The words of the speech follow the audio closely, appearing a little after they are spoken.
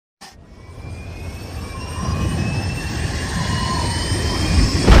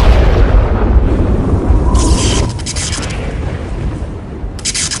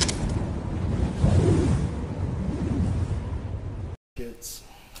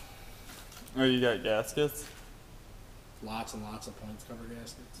Oh, you got gaskets? Lots and lots of points cover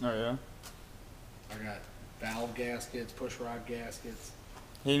gaskets. Oh, yeah? I got valve gaskets, push rod gaskets.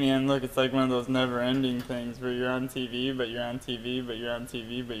 Hey, man, look, it's like one of those never-ending things where you're on TV, but you're on TV, but you're on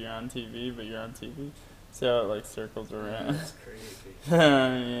TV, but you're on TV, but you're on TV. See how it, like, circles around? That's crazy.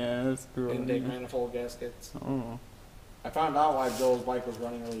 Yeah, that's cool. Intake manifold gaskets. Oh. I found out why Joe's bike was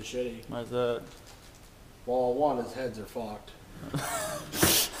running really shitty. Why's that? Well, one, his heads are fucked.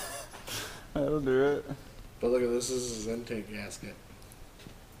 That'll do it. But look at this, this is his intake gasket.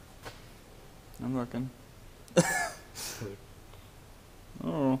 I'm looking.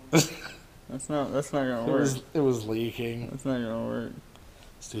 Oh. That's not gonna work. It was leaking. That's not gonna work.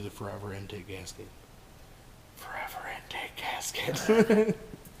 Let's do the forever intake gasket. Forever intake gasket.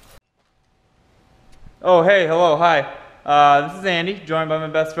 Oh, hey, hello, hi. This is Andy, joined by my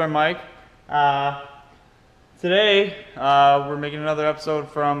best friend Mike. Today, we're making another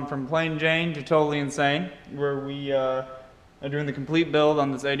episode from Plain Jane to Totally Insane, where we are doing the complete build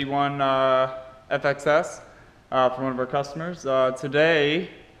on this 81 FXS from one of our customers. Today,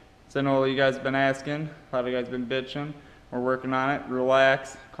 so I know you guys have been asking, a lot of you guys have been bitching. We're working on it.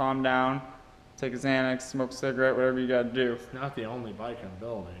 Relax, calm down, take a Xanax, smoke a cigarette, whatever you got to do. It's not the only bike I'm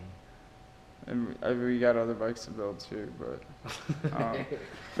building. And we got other bikes to build too, but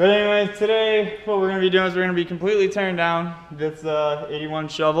but anyway, today what we're gonna be doing is we're gonna be completely tearing down this 81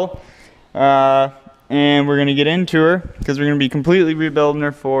 shovel, and we're gonna get into her because we're gonna be completely rebuilding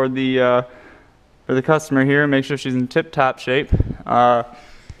her for the customer here and make sure she's in tip-top shape. Gonna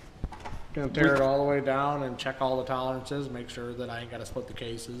tear it all the way down and check all the tolerances, make sure that I ain't gotta split the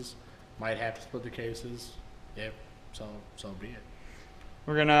cases. Might have to split the cases. Yep, so be it.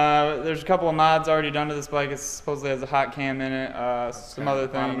 We're gonna, there's a couple of mods already done to this bike. It supposedly has a hot cam in it, some other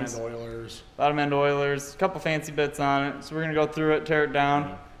things. Bottom end oilers. Bottom end oilers, a couple fancy bits on it. So we're gonna go through it, tear it down,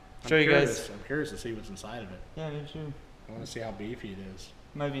 Yeah. show you guys. I'm curious to see what's inside of it. Yeah, me too. I want to see how beefy it is.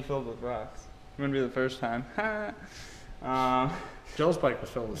 Might be filled with rocks. Wouldn't be the first time. Joe's bike was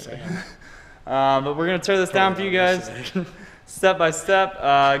filled with sand. But we're gonna tear this down for you guys, step by step.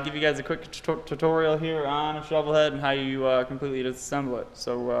 Give you guys a quick tutorial here on a Shovelhead and how you completely disassemble it.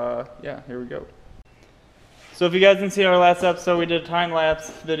 So yeah, here we go. So if you guys didn't see our last episode, we did a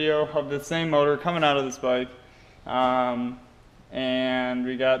time-lapse video of the same motor coming out of this bike. And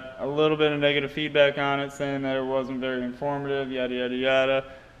we got a little bit of negative feedback on it, saying that it wasn't very informative, yada yada yada.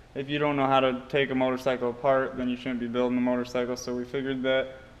 If you don't know how to take a motorcycle apart, then you shouldn't be building a motorcycle. So we figured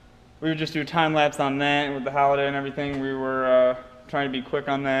that we would just do a time lapse on that, and with the holiday and everything, we were trying to be quick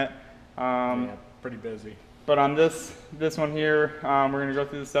on that. Yeah, pretty busy. But on this one here, we're gonna go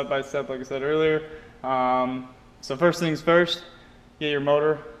through the step by step, like I said earlier. So first things first, get your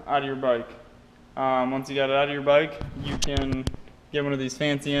motor out of your bike. Once you got it out of your bike, you can get one of these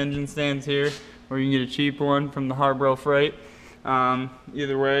fancy engine stands here, or you can get a cheap one from the Harborough Freight.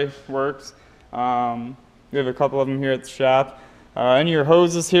 Either way works. We have a couple of them here at the shop. Any of your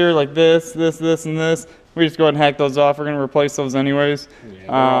hoses here, like this, and this, we just go ahead and hack those off. We're going to replace those anyways. Yeah,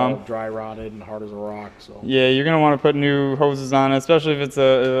 they're all dry rotted and hard as a rock. So yeah, you're going to want to put new hoses on it, especially if it's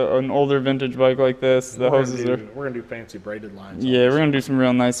an older vintage bike like this. The hoses are. We're going to do fancy braided lines. Yeah, we're going to do some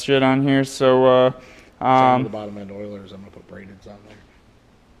real nice shit on here. So the bottom end oilers, I'm going to put braideds on there.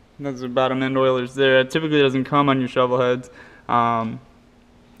 Those are bottom end oilers there. It typically doesn't come on your shovel heads. So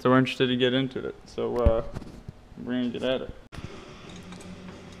we're interested to get into it. So we're going to get at it.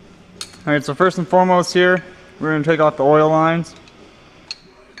 Alright, so first and foremost here, we're going to take off the oil lines.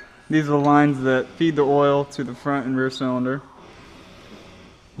 These are the lines that feed the oil to the front and rear cylinder.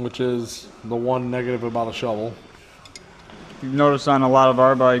 Which is the one negative about a shovel. You've noticed on a lot of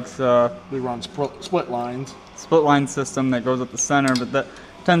our bikes, we run split lines. Split line system that goes up the center, but that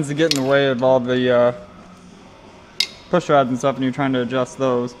tends to get in the way of all the push rods and stuff, and you're trying to adjust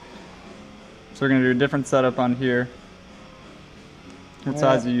those. So we're going to do a different setup on here. What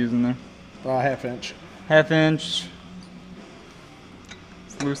size are you using there? Half inch. Half inch.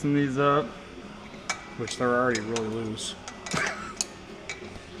 Let's loosen these up. Which they're already really loose.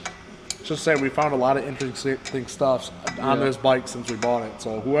 Just say we found a lot of interesting stuff on this bike since we bought it.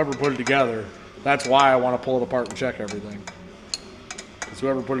 So whoever put it together, that's why I want to pull it apart and check everything. Because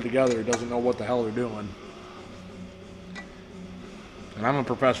whoever put it together doesn't know what the hell they're doing. And I'm a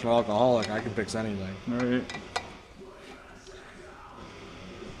professional alcoholic. I can fix anything. All right.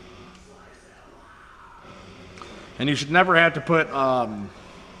 And you should never have to put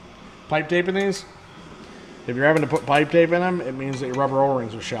pipe tape in these. If you're having to put pipe tape in them, it means that your rubber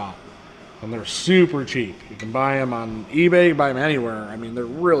O-rings are shot. And they're super cheap. You can buy them on eBay, you can buy them anywhere. I mean, they're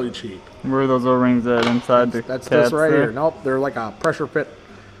really cheap. Where are those O-rings at inside the That's caps this right there? here. Nope, they're like a pressure fit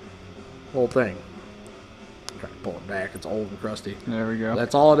whole thing. Try to pull it back. It's old and crusty. There we go.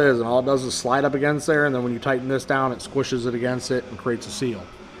 That's all it is, and all it does is slide up against there, and then when you tighten this down, it squishes it against it and creates a seal.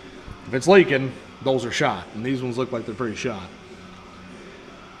 If it's leaking, those are shot, and these ones look like they're pretty shot.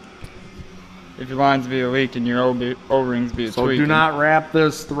 If your lines be leaked and your O-rings be So tweaking. do not wrap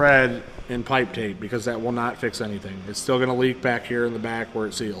this thread in pipe tape because that will not fix anything. It's still going to leak back here in the back where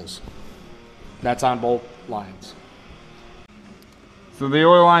it seals. That's on both lines. So the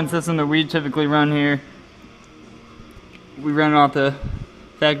oil line system that we typically run here, we run it off the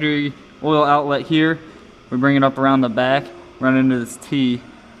factory oil outlet here. We bring it up around the back, run into this T.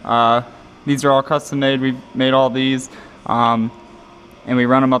 These are all custom made. We've made all these, and we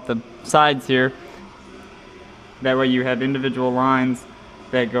run them up the sides here. That way you have individual lines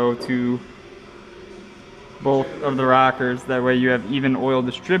that go to both of the rockers. That way you have even oil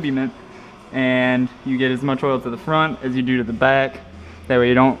distribution, and you get as much oil to the front as you do to the back. That way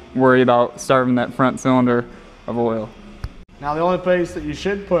you don't worry about starving that front cylinder of oil. Now the only place that you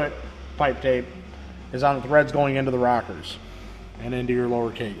should put pipe tape is on the threads going into the rockers and into your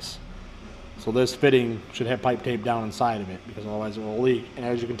lower case. So this fitting should have pipe tape down inside of it because otherwise it will leak. And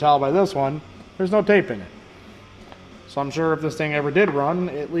as you can tell by this one, there's no tape in it. So I'm sure if this thing ever did run,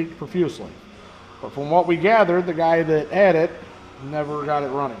 it leaked profusely. But from what we gathered, the guy that had it never got it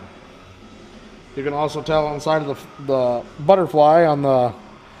running. You can also tell inside of the butterfly on the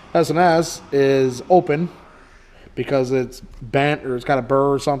S&S is open because it's bent or it's got a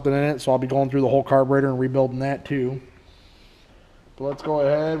burr or something in it. So I'll be going through the whole carburetor and rebuilding that too. But let's go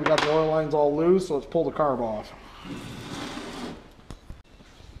ahead. We got the oil lines all loose, so let's pull the carb off.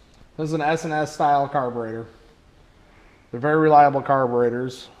 This is an S&S style carburetor. They're very reliable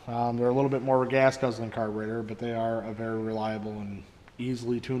carburetors. They're a little bit more of a gas guzzling carburetor, but they are a very reliable and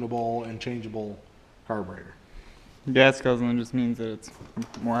easily tunable and changeable carburetor. Gas guzzling just means that it's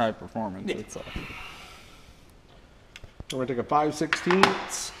more high performance. Yeah. It's, We're going to take a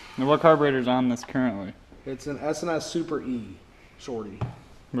 5/16. Now what carburetor's on this currently? It's an S&S Super E shorty.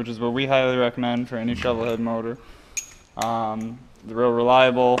 Which is what we highly recommend for any Shovelhead motor. They're real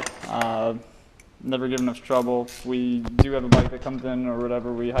reliable, never given us trouble. We do have a bike that comes in or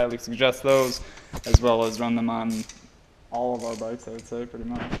whatever, we highly suggest those, as well as run them on all of our bikes, I would say, pretty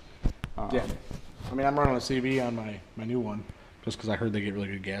much. Yeah. I mean, I'm running a CV on my new one, just because I heard they get really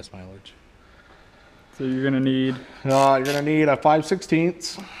good gas mileage. So you're going to need... You're going to need a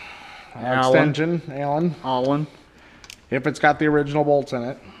 5/16 extension, Allen. If it's got the original bolts in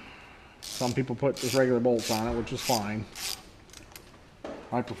it. Some people put just regular bolts on it, which is fine.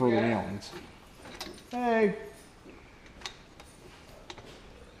 I prefer the Allens. Hey.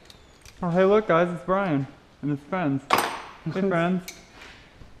 Oh, hey, look, guys, it's Brian and his friends. Hey, friends.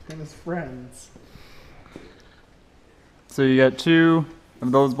 And his friends. So you got 2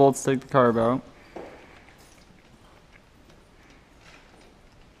 of those bolts to take the carb out.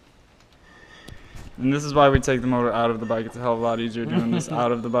 And this is why we take the motor out of the bike. It's a hell of a lot easier doing this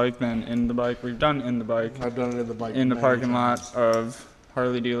out of the bike than in the bike. We've done in the bike. I've done it in the bike. In the parking lot of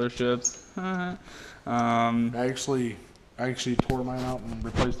Harley dealerships. I actually tore mine out and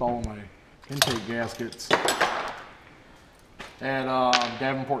replaced all of my intake gaskets at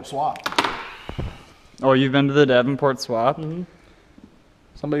Davenport Swap. Oh, you've been to the Davenport swap? Mm-hmm.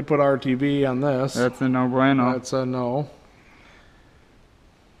 Somebody put RTV on this. That's a no bueno. That's a no.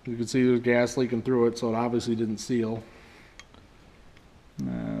 You can see there's gas leaking through it, so it obviously didn't seal.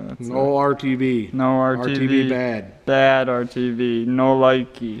 No RTV. No RTV. RTV bad. Bad RTV. No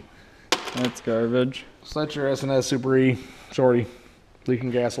likey. That's garbage. So that's your S&S Super E shorty.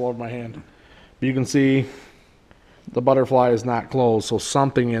 Leaking gas all over my hand. But you can see the butterfly is not closed, so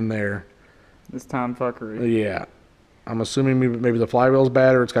something in there. This tomfuckery. Yeah. I'm assuming maybe the flywheel's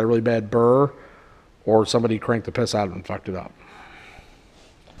bad or it's got a really bad burr or somebody cranked the piss out of it and fucked it up.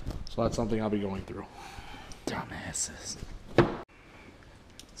 So that's something I'll be going through. Dumbasses.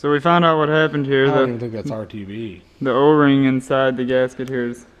 So we found out what happened here. I don't even think that's RTV. The O-ring inside the gasket here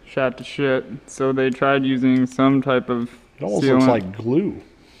is shot to shit. So they tried using some type of It almost sealant. looks like glue.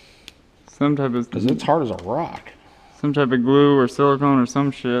 Some type of... Because it's hard as a rock. Some type of glue or silicone or some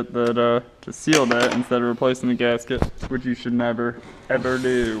shit that to seal that instead of replacing the gasket, which you should never, ever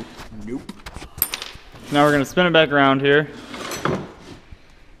do. Nope. Now we're going to spin it back around here.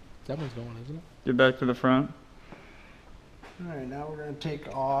 That one's going, isn't it? Get back to the front. Alright, now we're going to take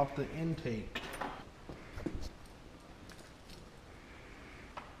off the intake.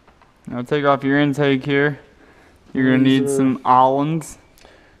 Now take off your intake here. You're going to These need are- some Allens.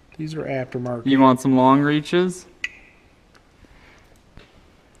 These are aftermarket. You want some long reaches?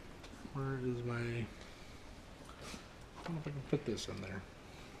 Where is my... I don't know if I can fit this in there.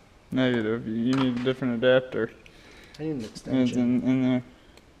 Negative. You need a different adapter. I need an It's extension. in there.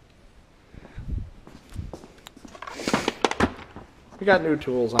 We got new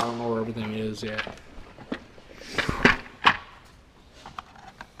tools. I don't know where everything is yet.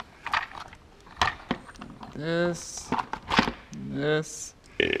 This. This.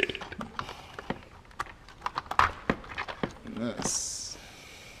 This.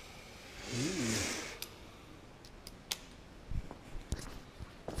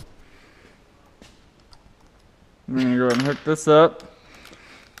 I'm gonna go ahead and hook this up.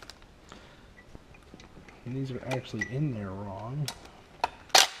 And these are actually in there wrong.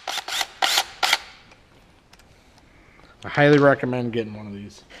 I highly recommend getting one of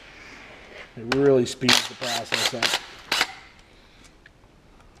these. It really speeds the process up.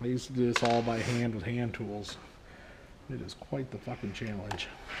 I used to do this all by hand with hand tools. It is quite the fucking challenge.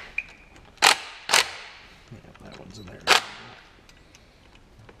 Yeah, that one's in there.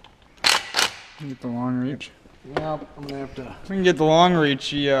 Get the long reach. Well, I'm gonna have to. We can get the long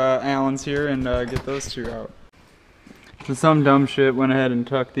reach Allens here and get those two out. So some dumb shit went ahead and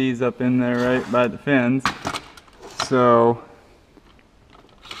tucked these up in there right by the fins. So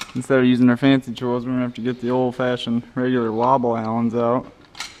instead of using our fancy tools, we're gonna have to get the old-fashioned regular wobble Allens out.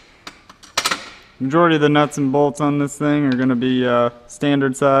 Majority of the nuts and bolts on this thing are gonna be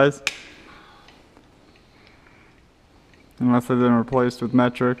standard size, unless they've been replaced with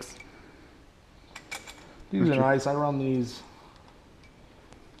metrics. These are nice. I run these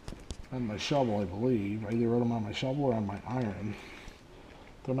on my shovel, I believe. I either run them on my shovel or on my iron.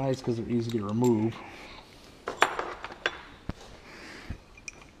 They're nice because they're easy to remove.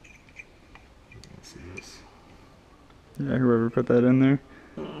 Let's see this. Yeah, whoever put that in there.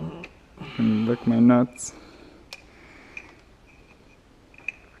 And lick my nuts.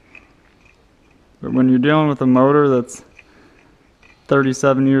 But when you're dealing with a motor that's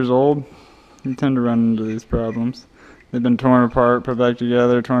 37 years old, you tend to run into these problems. They've been torn apart, put back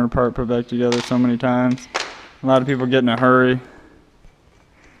together, torn apart, put back together so many times. A lot of people get in a hurry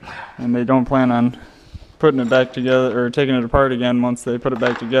and they don't plan on putting it back together or taking it apart again once they put it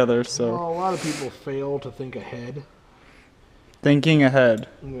back together. So Well, a lot of people fail to think ahead. thinking ahead.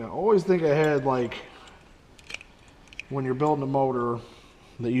 Yeah, always think ahead, like when you're building a motor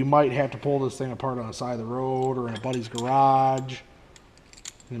that you might have to pull this thing apart on the side of the road or in a buddy's garage,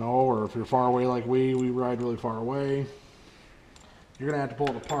 you know, or if you're far away like we ride really far away, you're gonna have to pull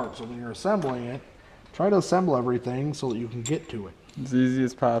it apart. So when you're assembling it, try to assemble everything so that you can get to it. As easy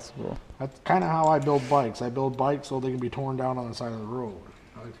as possible. That's kind of how I build bikes. I build bikes so they can be torn down on the side of the road.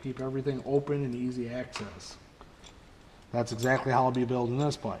 I like to keep everything open and easy access. That's exactly how I'll be building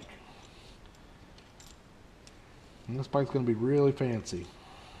this bike. And this bike's going to be really fancy.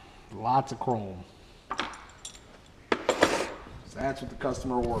 Lots of chrome. So that's what the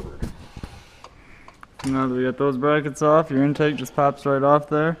customer ordered. Now that we got those brackets off, your intake just pops right off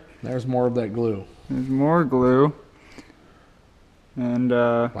there. There's more of that glue. There's more glue. And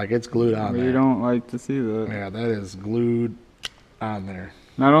Like it's glued on we there. don't like to see that. Yeah, that is glued on there.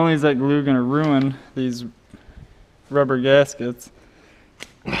 Not only is that glue going to ruin these rubber gaskets.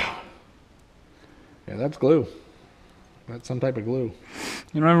 Yeah, that's glue. That's some type of glue.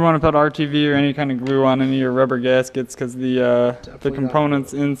 You don't ever want to put RTV or any kind of glue on any of your rubber gaskets because the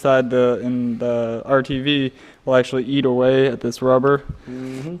components inside the RTV will actually eat away at this rubber.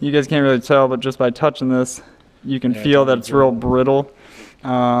 You guys can't really tell, but just by touching this, you can feel that it's real brittle.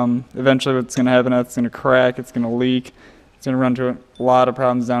 Eventually what's going to happen is it's going to crack, it's going to leak, it's going to run into a lot of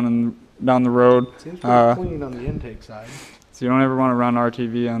problems down the road. Seems pretty clean on the intake side. So you don't ever want to run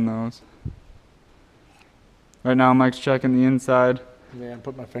RTV on those. Right now Mike's checking the inside Yeah,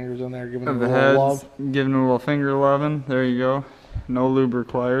 put my fingers in there, giving it a of the little heads, love. giving it a little finger loving. There you go. No lube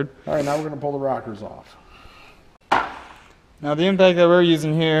required. All right, now we're going to pull the rockers off. Now the impact that we're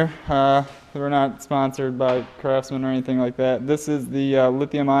using here, we're not sponsored by Craftsman or anything like that. This is the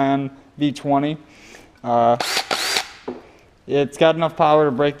lithium-ion V20. It's got enough power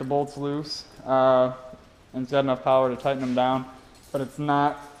to break the bolts loose, and it's got enough power to tighten them down, but it's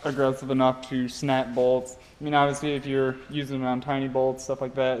not aggressive enough to snap bolts. I mean, obviously, if you're using it on tiny bolts, stuff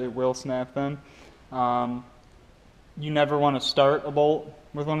like that, it will snap them. You never want to start a bolt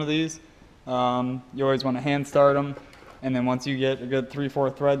with one of these. You always want to hand start them, and then once you get a good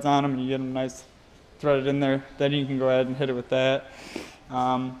 3-4 threads on them and you get them nice threaded in there, then you can go ahead and hit it with that.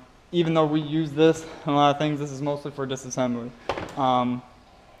 Even though we use this on a lot of things, this is mostly for disassembly.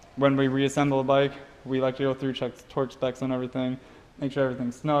 When we reassemble a bike, we like to go through, check torque specs on everything, make sure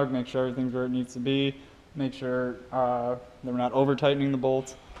everything's snug, make sure everything's where it needs to be, make sure that we're not over tightening the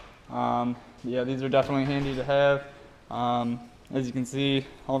bolts. Yeah, these are definitely handy to have. as you can see,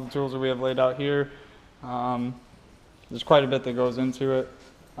 all the tools that we have laid out here, there's quite a bit that goes into it.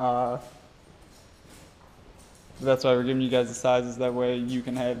 That's why we're giving you guys the sizes, that way you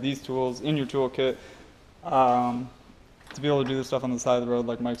can have these tools in your toolkit to be able to do this stuff on the side of the road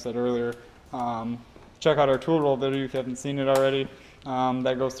like Mike said earlier. Check out our tool roll video if you haven't seen it already.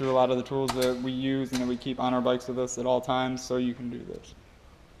 That goes through a lot of the tools that we use and that we keep on our bikes with us at all times, so you can do this.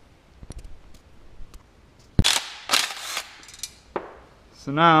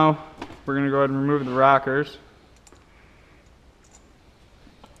 So now we're going to go ahead and remove the rockers.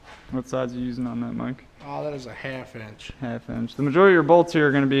 What size are you using on that, Mike? Oh, that is a 1/2 inch. 1/2 inch. The majority of your bolts here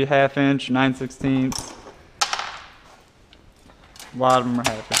are going to be 1/2 inch, 9/16. A lot of them are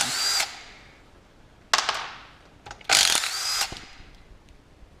 1/2 inch.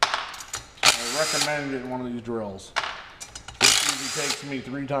 I recommend getting one of these drills. This usually takes me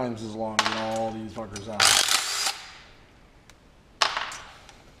 3 times as long to get all these fuckers out.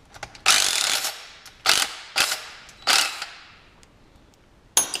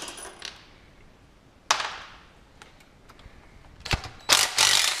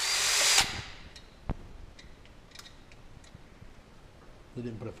 They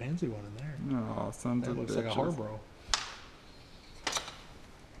didn't put a fancy one in there. Oh, sons That of looks bitches. like a Harbro.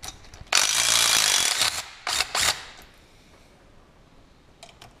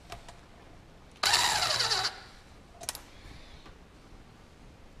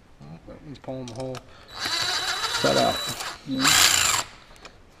 Oh, that one's pulling the whole set out. Yeah.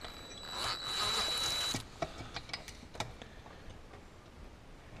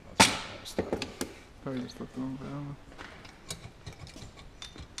 Probably just looked over that one.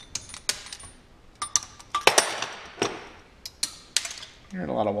 You heard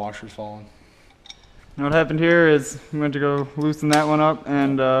a lot of washers falling. Now what happened here is we went to go loosen that one up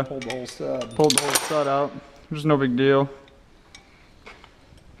and Pulled the whole stud. pulled the whole stud out. Just no big deal.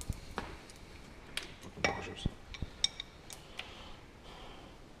 Washers.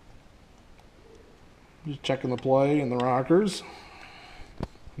 Just checking the play and the rockers.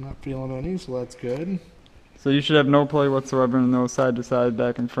 I'm not feeling any, so that's good. So you should have no play whatsoever in those side to side,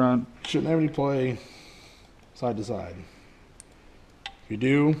 back and front. Shouldn't have any play side to side. If you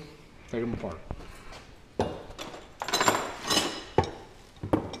do, take them apart.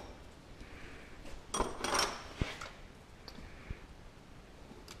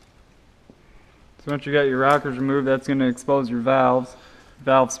 So once you got your rockers removed, that's going to expose your valve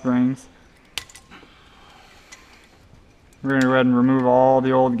springs. We're going to go ahead and remove all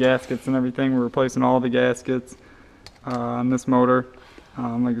the old gaskets and everything. We're replacing all the gaskets on this motor.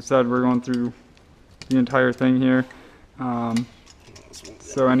 Like I said, we're going through the entire thing here.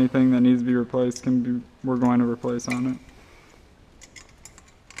 So anything that needs to be replaced we're going to replace on it.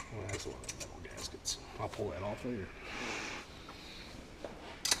 Oh, that's one of the metal gaskets. I'll pull that off later.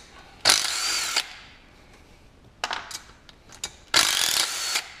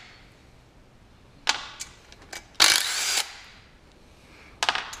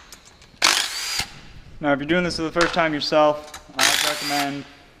 Now if you're doing this for the first time yourself, I'd recommend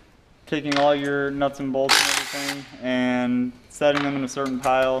taking all your nuts and bolts and everything and setting them in a certain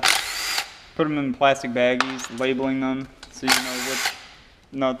pile. Put them in plastic baggies, labeling them so you know which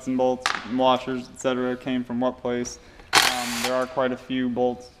nuts and bolts and washers, etc. came from what place. There are quite a few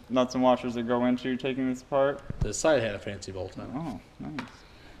bolts, nuts and washers that go into taking this apart. The side had a fancy bolt on it. Oh,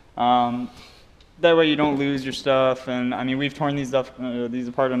 nice. That way you don't lose your stuff, and I mean we've torn these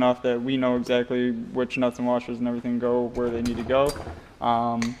apart enough that we know exactly which nuts and washers and everything go where they need to go.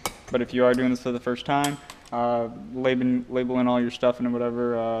 But if you are doing this for the first time, labeling all your stuff and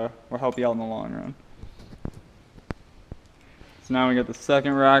whatever will help you out in the long run. So now we got the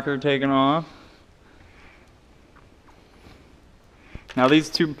second rocker taken off. Now these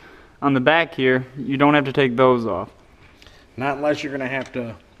two on the back here, you don't have to take those off. Not unless you're going to have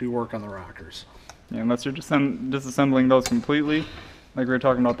to do work on the rockers. Yeah, unless you're disassembling those completely, like we were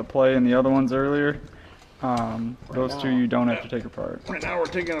talking about the play and the other ones earlier. Those two you don't have to take apart. Right now we're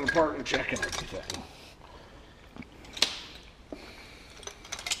taking it apart and checking everything.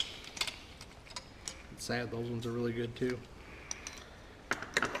 It's sad, those ones are really good too.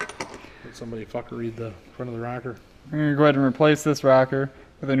 Let somebody fucker read the front of the rocker. We're going to go ahead and replace this rocker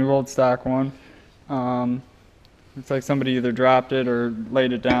with a new old stock one. Looks like somebody either dropped it or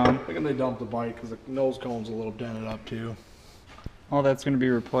laid it down. I think they dumped the bike because the nose cone's a little dented up too. All that's going to be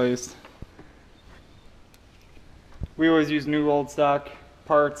replaced. We always use new old stock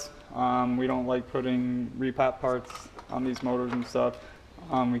parts. We don't like putting repop parts on these motors and stuff.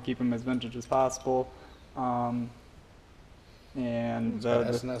 We keep them as vintage as possible. And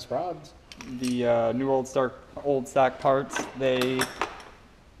S&S rods. the new old stock parts, they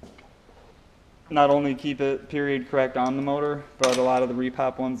not only keep it period correct on the motor, but a lot of the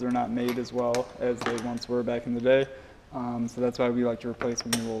repop ones are not made as well as they once were back in the day. So that's why we like to replace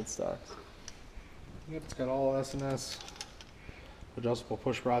with new old stocks. Yep, it's got all S&S adjustable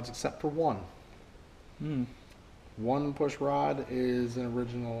push rods except for one. One push rod is an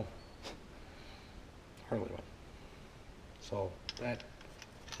original Harley one. So that's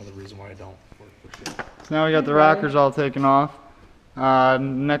another reason why I don't work for shit. So now we got the rockers all taken off.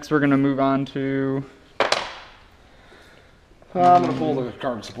 Next we're gonna move on to... I'm gonna pull the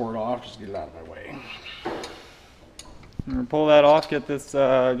carbon support off, just get it out of my way. I'm gonna pull that off, get this,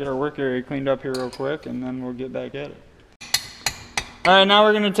 get our work area cleaned up here real quick, and then we'll get back at it. Alright, now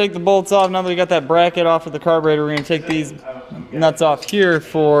we're gonna take the bolts off. Now that we got that bracket off of the carburetor, we're gonna take these nuts off here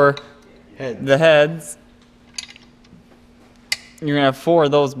for the heads. You're gonna have 4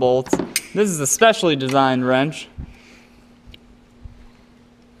 of those bolts. This is a specially designed wrench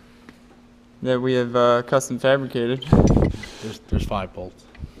that we have custom fabricated. There's 5 bolts.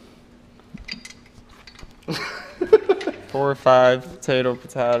 4 or 5, potato,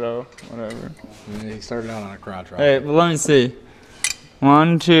 whatever. Yeah, he started out on a crotch rod. Hey, but let me see.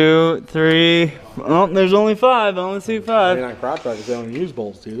 1, 2, 3. Oh, there's only 5. I only see 5. They're not crotch rods. They don't use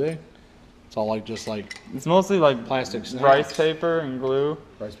bolts, do they? It's all like just like It's mostly like plastic snaps. rice paper and glue.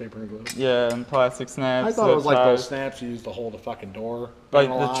 Rice paper and glue. Yeah, and plastic snaps. I thought it was like those snaps you use to hold a fucking door. Like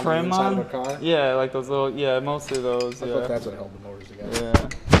panel the on trim inside on? of a car. Yeah, like those little. Yeah, mostly those. I Yeah. thought that's what held the motors together. Yeah.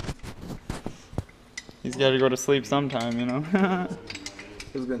 He's got to go to sleep sometime, you know.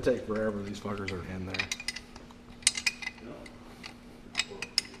 It's gonna take forever. These fuckers are in there.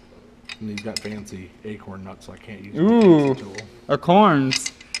 And he's got fancy acorn nuts, so I can't use Ooh, the tool.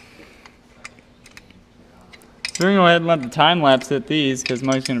 acorns. So we're gonna go ahead and let the time lapse hit these because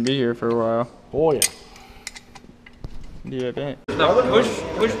Mike's gonna be here for a while. Oh yeah. Do you have it?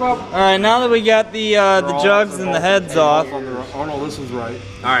 The push pop. All right, now that we got the jugs and the heads off, Oh no, this is right.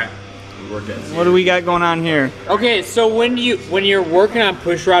 All right. We're dead. what do we got going on here? Okay, so when you're working on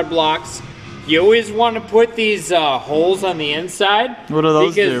push rod blocks, you always want to put these holes on the inside. What do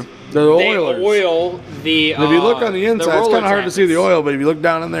those because do? They're they oilers. oil the. If you look on the inside, it's roller kind of hard to see the jackets. oil, but if you look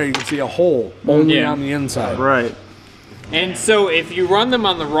down in there, you can see a hole only Yeah. on the inside. Right. And so if you run them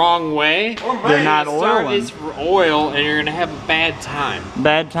on the wrong way, They're not start oiling. is for oil, and you're gonna have a bad time.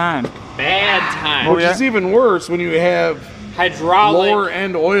 Bad time. Bad time. Oh, Which yeah. is even worse when you have Hydraulic. lower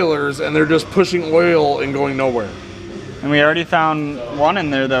end oilers and they're just pushing oil and going nowhere. And we already found one in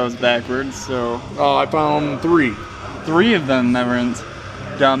there that was backwards, so Oh, I found 3. 3 of them that were in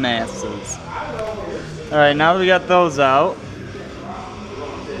dumbasses. All right, now that we got those out,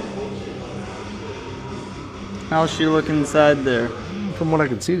 how's she look inside there? From what I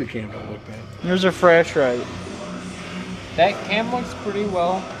can see, the cam don't look bad. Here's her fresh right. That cam looks pretty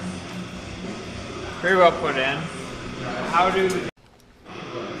well put in. How do?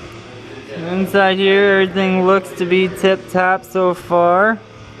 Inside here, everything looks to be tip-top so far.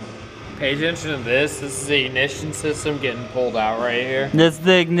 Pay attention to this. This is the ignition system getting pulled out right here. This is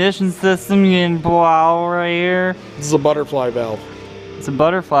the ignition system getting pulled out right here. This is a butterfly valve. It's a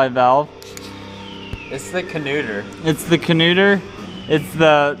butterfly valve. It's the canuter. It's the canuter. It's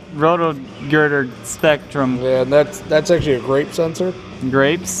the rotogirder spectrum. Yeah, and that's actually a grape sensor.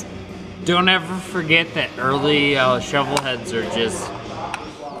 Grapes. Don't ever forget that early shovelheads are just.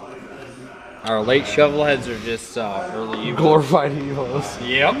 Our late shovelheads are just early evil. Glorified evils.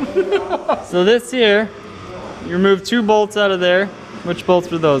 Yep. So this here, you remove 2 bolts out of there. Which bolts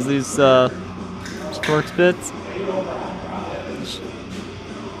were those? These Torx bits?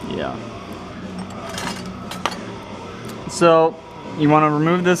 Yeah. So you want to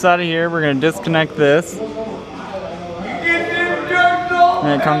remove this out of here. We're going to disconnect this.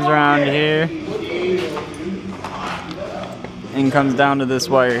 And it comes around here. And comes down to this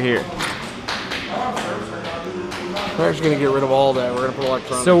wire here. We're actually going to get rid of all that. We're going to put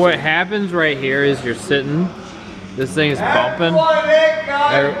electronics. So what happens right here is you're sitting. This thing is bumping.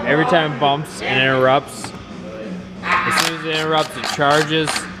 Every time it bumps and interrupts. As soon as it interrupts, it charges.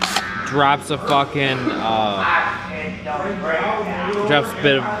 Drops a fucking drops a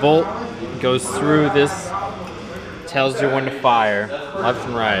bit of volt, goes through this, tells you when to fire, left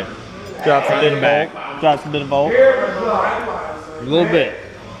and right. Drops a bit of back. volt. Drops a bit of volt. A little bit.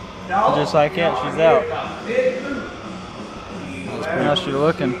 Just like that, she's out. How she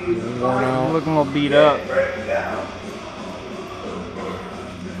looking? worn out. Looking a little beat up.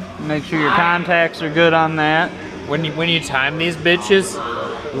 Make sure your contacts are good on that. When you time these bitches,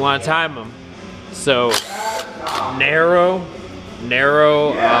 you want to time them so narrow narrow,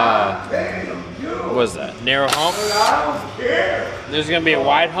 what was that? Narrow hump. There's gonna be a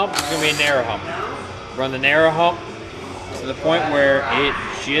wide hump, there's gonna be a narrow hump. Run the narrow hump to the point where it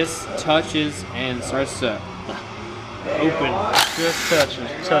just touches and starts to open. Just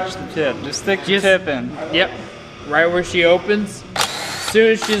touch the tip. Just stick the tip in. Yep, right where she opens. As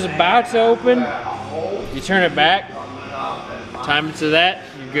soon as she's about to open, you turn it back, time it to that,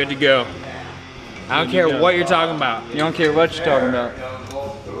 you're good to go. I don't care what you're talking about. You don't care what you're talking about.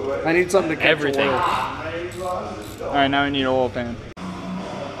 I need something to catch Everything. oil. Alright, now we need an oil pan.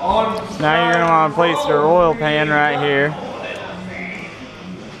 So now you're going to want to place your oil pan right here.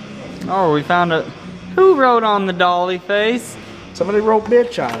 Oh, we found a... Who wrote on the dolly face? Somebody wrote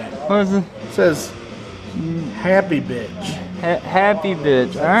bitch on it. What is it? It says happy bitch. Happy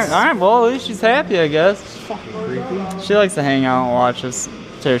bitch. Alright, well at least she's happy, I guess. Fucking creepy. She likes to hang out and watch us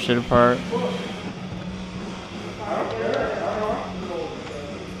tear shit apart.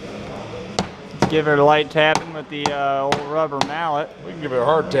 Let's give her a light tapping with the old rubber mallet. We can give it a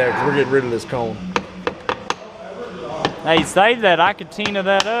hard tag because we're getting rid of this cone. Hey, save that. I could Tina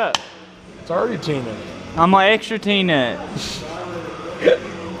that up. It's already Tina. I'm gonna extra Tina it.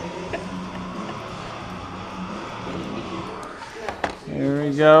 Here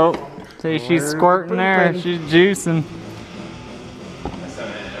we go. See, she's squirting there. She's juicing.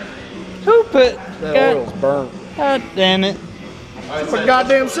 Who put That God, oil's burnt. God damn it. Put a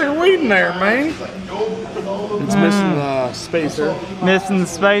goddamn stick of weed in there, man. It's missing the spacer. Missing the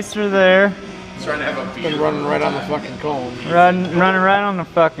spacer there. Been running right on the fucking cone. Running right on the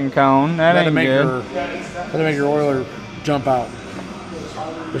fucking cone. That ain't good. Had to make your oiler jump out.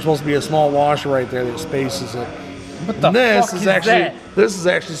 There's supposed to be a small washer right there that spaces it. What the This fuck is is that? This is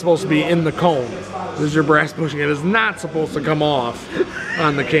actually supposed to be in the cone. This is your brass bushing. It is not supposed to come off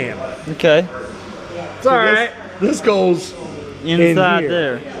on the can. Okay. It's alright. This goes Inside in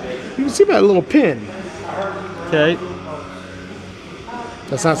here. there. You can see that little pin. Okay.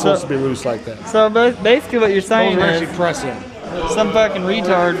 That's not supposed to be loose like that. So basically what you're saying Those are is actually pressing. some fucking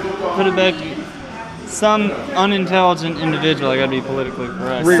retard put it back. Some unintelligent individual. I gotta be politically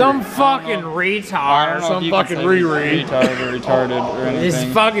correct. Some fucking retard. Some fucking Riri. Retard or retarded or He's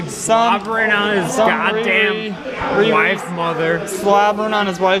anything. fucking slobbering on his goddamn Riri wife's mother. slobbering on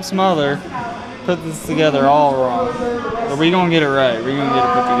his wife's mother. Put this together all wrong. But we gonna get it right. We gonna get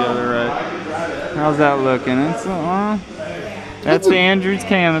it put together right. How's that looking? It's that's the Andrews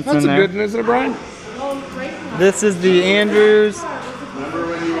cam that's That's in a there. good one, isn't it, Brian? This is the Andrews.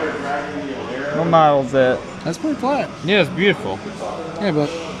 What model's that? That's pretty flat. Yeah, it's beautiful. Yeah, but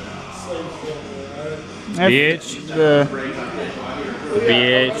That's BH. The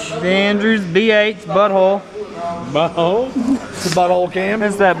BH. Andrews BH butthole. Butthole? it's a butthole cam.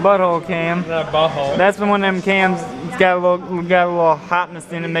 That's that butthole cam. That butthole. That's the one of them cams. It's got a little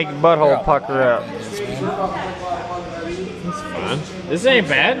hotness in it, make your butthole pucker up. This ain't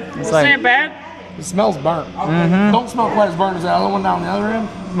bad. This like- ain't bad. It smells burnt. Don't smell quite as burnt as that other one down the other end.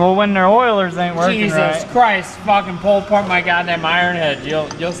 Well, when their oilers ain't working Jesus right. Christ, fucking pull apart my goddamn iron head.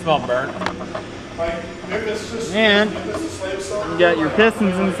 You'll smell burnt. And you got your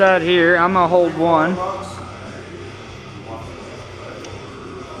pistons inside here. I'm gonna hold one.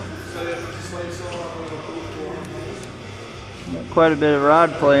 Got quite a bit of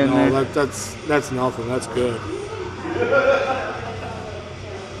rod play in there. No, that's nothing. That's good.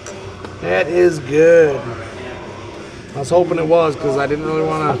 That is good. I was hoping it was because I didn't really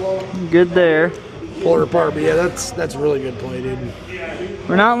want to Good there. pull her apart. But yeah, that's really good play, dude.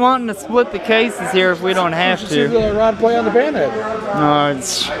 We're not wanting to split the cases here if we don't have You see to. the rod play on the panhead. No,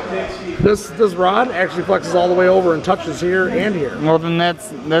 it's This rod actually flexes all the way over and touches here and here. well then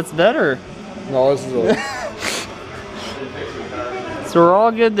that's better. No, this is a, So we're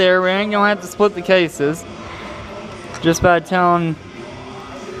all good there. We ain't gonna have to split the cases. Just by telling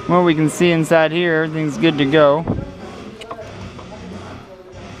what we can see inside here, everything's good to go.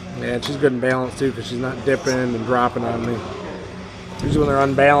 yeah, she's good and balanced too because she's not dipping and dropping on me. Usually when they're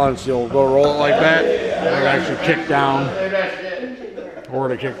unbalanced, you'll go roll it like that. It'll actually kick down or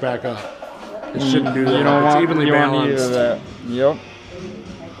to kick back up. It shouldn't do that. You don't It's want, evenly you want either balanced. of that. Yep.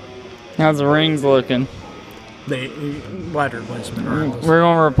 How's the rings looking? They ladder replacement. regardless. We're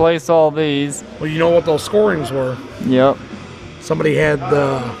gonna replace all these. Well, you know what those scorings were? Yep. Somebody had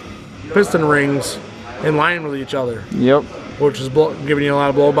the piston rings in line with each other, Yep. which is giving you a lot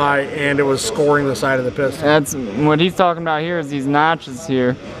of blow by, and it was scoring the side of the piston. That's what he's talking about here is these notches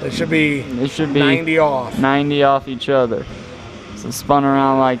here. They should be They should be 90 off. 90 off each other. So spun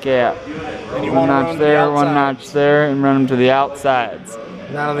around like that. And you One want to notch run there, the one outside, notch there, and run them to the outsides.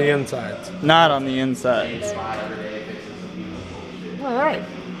 not on the insides. Not on the insides. right.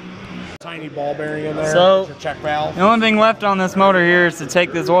 Tiny ball bearing in there. So, it's a check valve. The only thing left on this motor here is to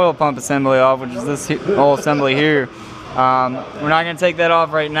take this oil pump assembly off, which is this whole assembly here. We're not going to take that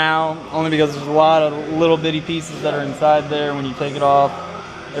off right now, only because there's a lot of little bitty pieces that are inside there. When you take it off,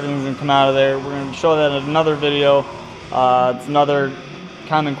 everything's going to come out of there. We're going to show that in another video. It's another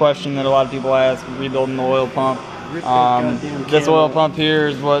common question that a lot of people ask, rebuilding the oil pump. This oil pump here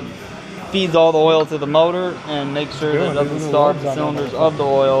is what feeds all the oil to the motor and makes sure that it doesn't starve the cylinders of the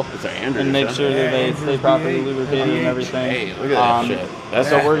oil and make sure that they stay properly lubricated and everything. Hey, look at that shit.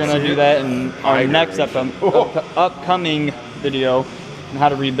 So we're going to do that in our next upcoming video on how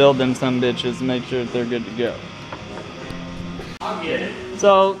to rebuild them some bitches and make sure that they're good to go.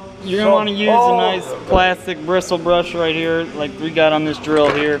 So you're going to want to use a nice plastic bristle brush right here, like we got on this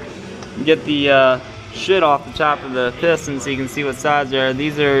drill here. Get the shit off the top of the piston so you can see what size they are.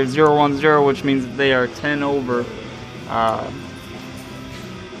 These are 010, which means that they are 10 over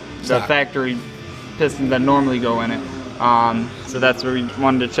the factory pistons that normally go in it. So that's what we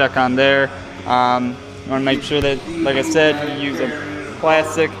wanted to check on there. You want to make sure that, like I said, you use a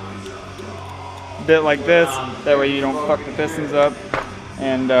plastic bit like this. That way you don't fuck the pistons up,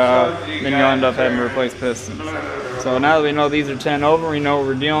 and then you'll end up having to replace pistons. So now that we know these are 10 over, we know what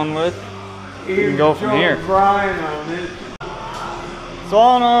we're dealing with. We can go from here. So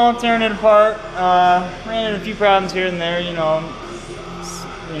all in all, tearing it apart, ran into a few problems here and there. You know,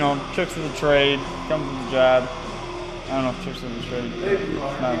 tricks of the trade, comes with the job. I don't know if tricks of the trade.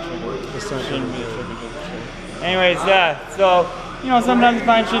 It's not a trick. It shouldn't be a trick of the trade. Anyways, yeah. So sometimes you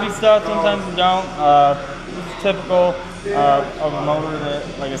find shitty stuff, sometimes you don't. This is typical of a motor that,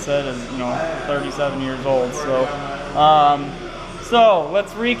 like I said, is 37 years old. So. So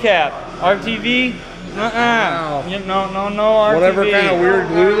let's recap. RTV? No RTV. Whatever kind of weird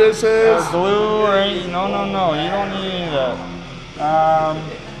glue this is. Glue or no. You don't need any of that.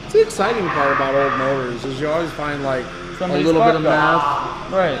 It's the exciting part about old motors is you always find like Somebody's a little bit of fucked meth,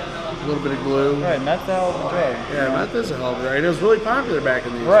 up. Right. a little bit of glue. Right. Meth's a hell of a drug. Yeah, meth is a hell of a drug. It was really popular back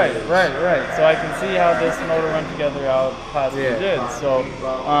in these days. Right. So I can see how this motor went together, how it possibly did. So,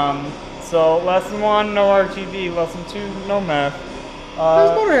 so lesson 1, no RTV. Lesson 2, no meth. This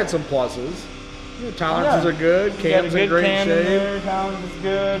motor had some pluses. Tolerances are good. Cam's in great shape. Tolerance is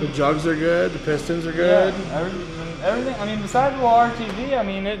good. The jugs are good. The pistons are good. Yeah, everything. I mean, besides the RTV, I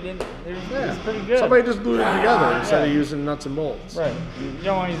mean, it's pretty good. Somebody just glued it together instead of using nuts and bolts. Right. You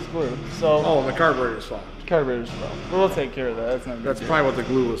don't want to use glue. So. Oh, the carburetor's fault. Carburetor's fault. We'll take care of that. That's not. That's probably what the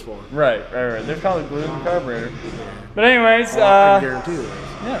glue was for. Right. There's probably glue in the carburetor. But anyways, I guarantee there is.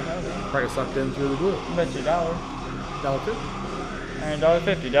 Yeah. Probably sucked in through the glue. I bet you $1. $1.50.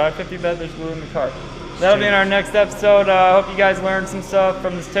 $1.50 bet there's glue in the car. That'll be in our next episode. I hope you guys learned some stuff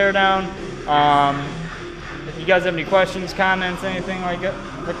from this teardown. If you guys have any questions, comments, anything like that,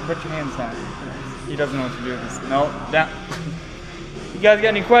 put your hands down. He doesn't know what to do with this. No, down. If you guys got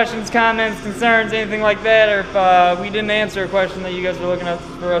any questions, comments, concerns, anything like that, or if we didn't answer a question that you guys were looking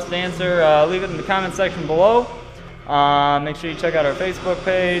for us to answer, leave it in the comment section below. Make sure you check out our Facebook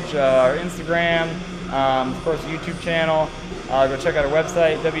page, our Instagram, of course, YouTube channel. Go check out our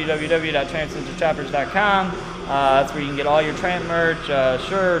website, www.trampsninjachoppers.com. That's where you can get all your Tramp merch,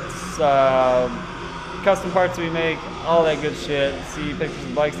 shirts, custom parts we make, all that good shit. See pictures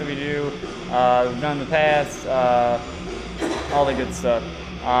of bikes that we do, we've done in the past, all that good stuff.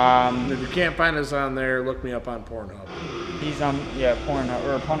 If you can't find us on there, look me up on Pornhub. He's on, Pornhub,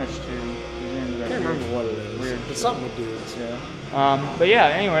 or Punish too. I can't remember what it is. Weird. It's something with dudes. Yeah. But yeah,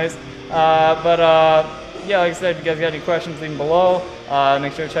 anyways, yeah, like I said, if you guys got any questions, leave them below.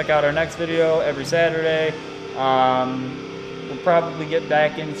 Make sure to check out our next video every Saturday. We'll probably get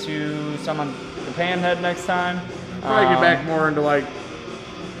back into some on the panhead next time. Probably get back more into like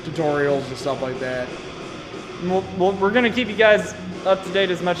tutorials and stuff like that. We're going to keep you guys up to date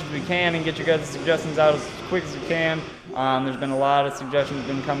as much as we can and get you guys' suggestions out as quick as we can. There's been a lot of suggestions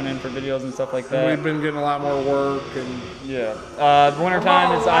been coming in for videos and stuff like that. And we've been getting a lot more work and yeah. The winter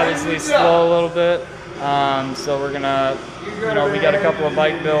time is obviously slow a little bit. So we're gonna, we got a couple of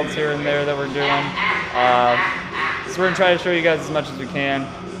bike builds here and there that we're doing. So we're gonna try to show you guys as much as we can.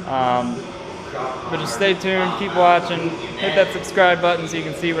 But just stay tuned, keep watching, hit that subscribe button so you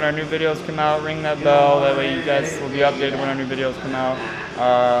can see when our new videos come out, ring that bell, that way you guys will be updated when our new videos come out.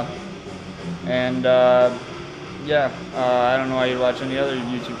 I don't know why you'd watch any other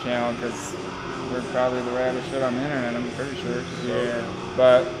YouTube channel because we're probably the raddest shit on the internet, I'm pretty sure. Yeah.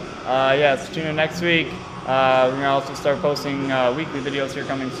 But so tune in next week. We're going to also start posting weekly videos here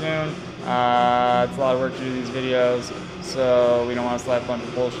coming soon. It's a lot of work to do these videos, so we don't want to slap a bunch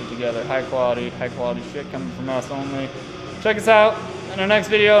of bullshit together. High quality shit coming from us only. Check us out. in our next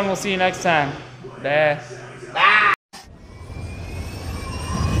video, and we'll see you next time. Bye.